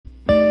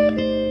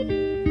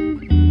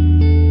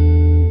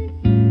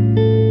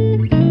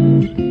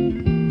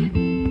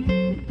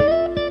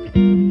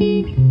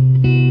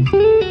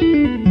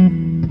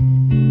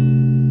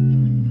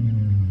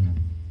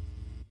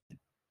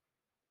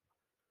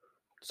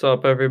What's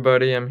up,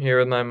 everybody? I'm here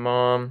with my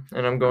mom,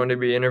 and I'm going to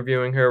be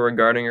interviewing her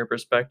regarding her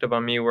perspective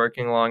on me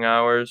working long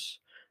hours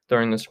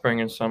during the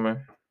spring and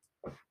summer.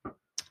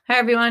 Hi,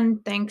 everyone.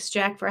 Thanks,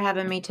 Jack, for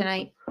having me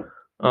tonight.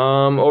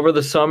 Over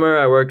the summer,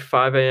 I worked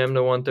 5 a.m.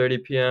 to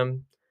 1:30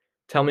 p.m.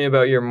 Tell me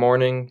about your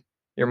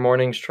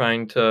mornings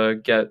trying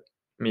to get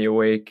me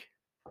awake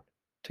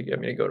to get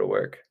me to go to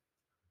work.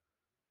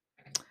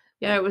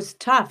 Yeah, it was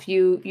tough.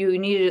 You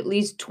needed at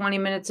least 20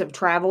 minutes of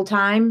travel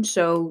time,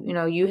 so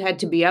you had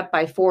to be up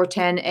by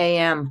 4:10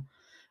 a.m.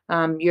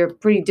 You're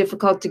pretty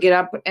difficult to get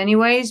up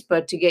anyways,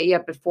 but to get you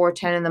up at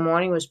 4:10 in the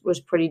morning was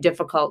pretty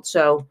difficult.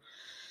 So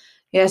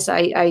yes,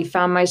 I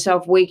found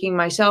myself waking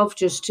myself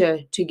just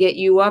to get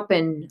you up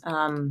and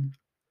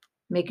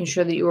making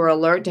sure that you were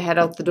alert to head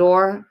out the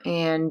door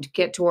and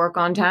get to work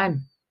on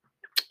time.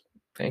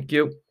 Thank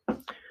you.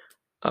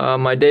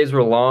 My days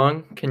were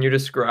long. Can you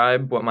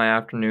describe what my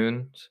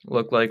afternoons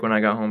looked like when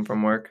I got home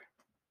from work?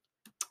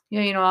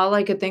 Yeah, all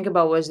I could think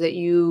about was that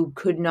you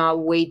could not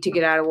wait to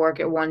get out of work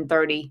at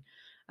 1:30,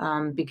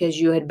 because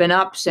you had been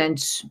up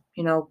since,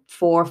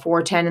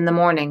 4:10 in the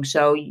morning.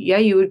 So yeah,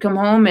 you would come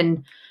home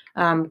and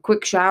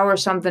quick shower,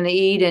 something to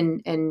eat,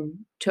 and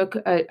took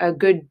a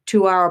good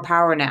 2-hour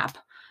power nap.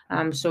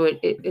 So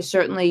it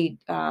certainly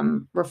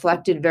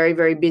reflected very,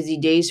 very busy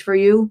days for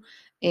you.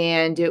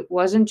 And it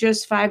wasn't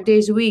just 5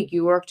 days a week.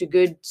 You worked a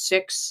good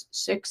six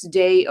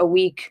day a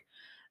week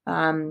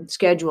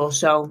schedule.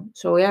 So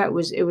yeah, it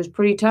was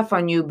pretty tough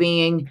on you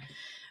being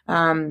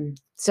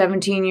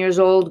 17 years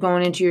old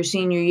going into your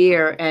senior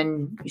year,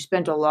 and you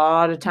spent a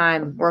lot of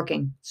time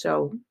working.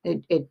 So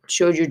it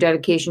showed your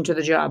dedication to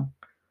the job.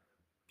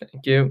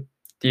 Thank you.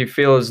 Do you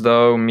feel as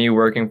though me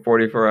working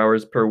 44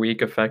 hours per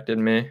week affected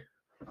me?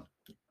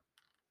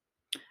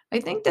 I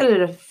think that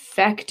it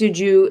affected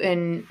you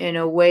in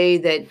a way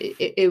that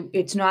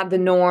it's not the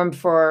norm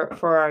for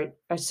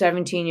a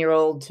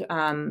 17-year-old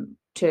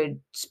to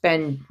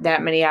spend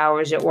that many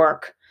hours at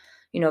work.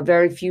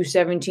 Very few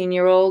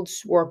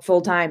 17-year-olds work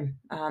full time,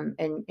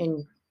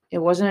 and it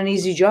wasn't an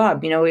easy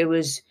job. It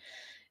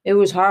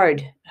was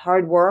hard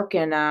work,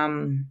 and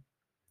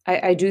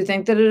I do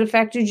think that it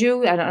affected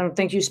you. I don't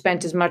think you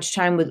spent as much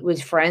time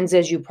with friends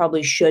as you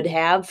probably should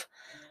have,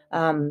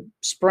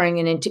 spring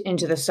and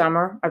into the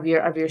summer of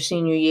your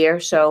senior year.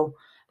 So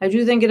I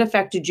do think it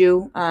affected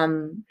you.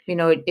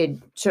 It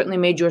certainly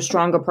made you a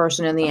stronger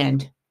person in the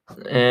end.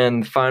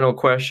 And final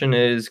question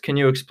is, can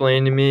you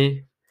explain to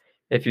me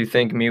if you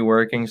think me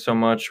working so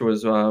much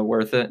was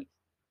worth it?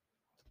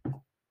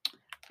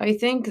 I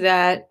think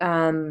that,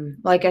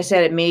 like I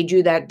said, it made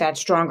you that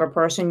stronger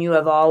person. You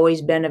have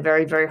always been a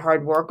very, very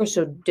hard worker.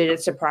 So did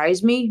it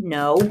surprise me?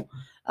 No.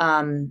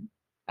 Um,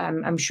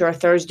 I'm sure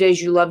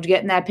Thursdays you loved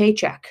getting that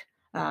paycheck.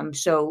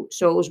 So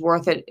it was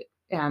worth it,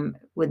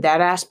 with that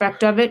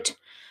aspect of it.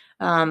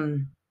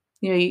 Um,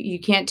 you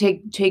can't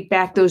take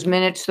back those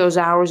minutes, those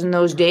hours, and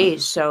those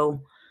days.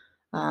 So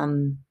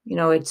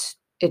it's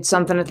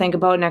something to think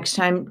about next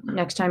time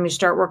you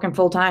start working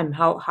full time.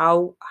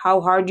 How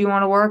hard do you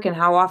want to work, and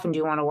how often do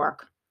you want to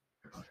work?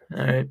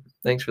 All right.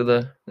 Thanks for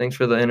the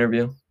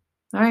interview.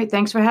 All right,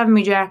 thanks for having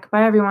me, Jack.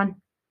 Bye, everyone.